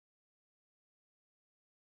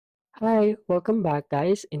Hi, welcome back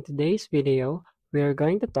guys. In today's video, we are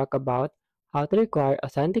going to talk about how to require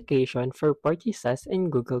authentication for purchases in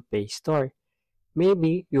Google Play Store.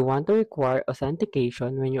 Maybe you want to require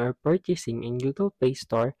authentication when you are purchasing in Google Play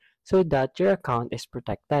Store so that your account is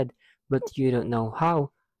protected, but you don't know how.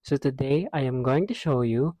 So today, I am going to show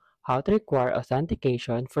you how to require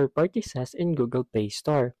authentication for purchases in Google Play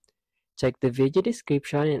Store. Check the video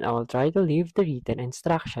description and I will try to leave the written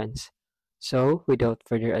instructions. So, without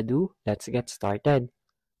further ado, let's get started.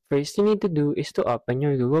 First you need to do is to open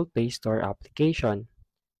your Google Play Store application.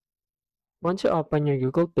 Once you open your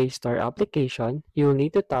Google Play Store application, you will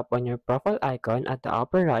need to tap on your profile icon at the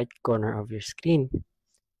upper right corner of your screen.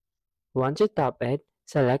 Once you tap it,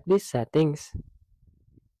 select these settings.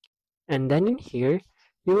 And then in here,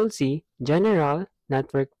 you will see General,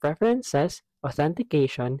 Network Preferences,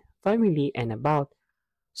 Authentication, Family, and About.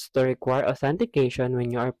 So to require authentication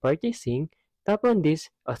when you are purchasing, tap on this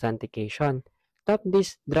authentication. Tap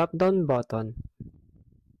this drop-down button.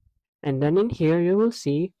 And then in here, you will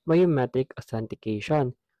see biometric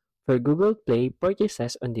authentication for Google Play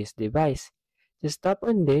purchases on this device. Just tap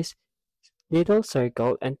on this little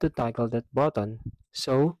circle and to toggle that button.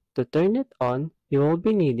 So, to turn it on, you will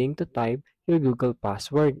be needing to type your Google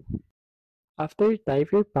password. After you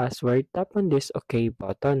type your password, tap on this OK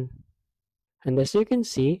button. And as you can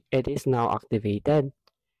see, it is now activated.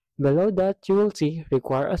 Below that, you will see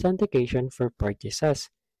Require Authentication for Purchases.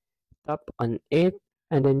 Tap on it,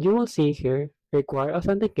 and then you will see here Require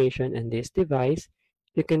Authentication in this device.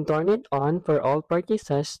 You can turn it on for all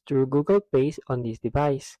purchases through Google Play on this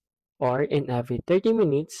device, or in every 30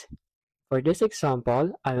 minutes. For this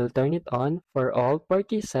example, I will turn it on for all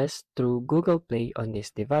purchases through Google Play on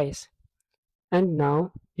this device. And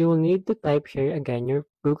now, you will need to type here again your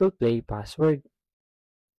Google Play password.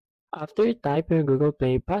 After you type your Google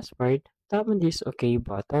Play password, tap on this OK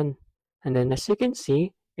button. And then as you can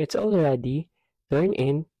see, it's already turned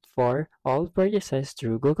in for all purchases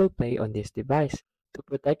through Google Play on this device. To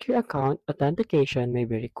protect your account, authentication may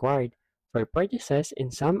be required for purchases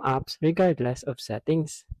in some apps regardless of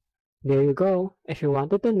settings. There you go. If you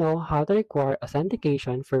wanted to know how to require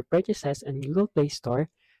authentication for purchases in Google Play Store,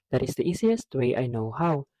 that is the easiest way I know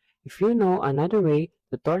how. If you know another way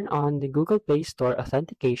to turn on the Google Play Store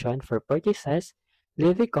authentication for purchases,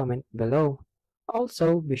 leave a comment below.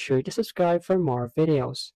 Also, be sure to subscribe for more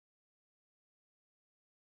videos.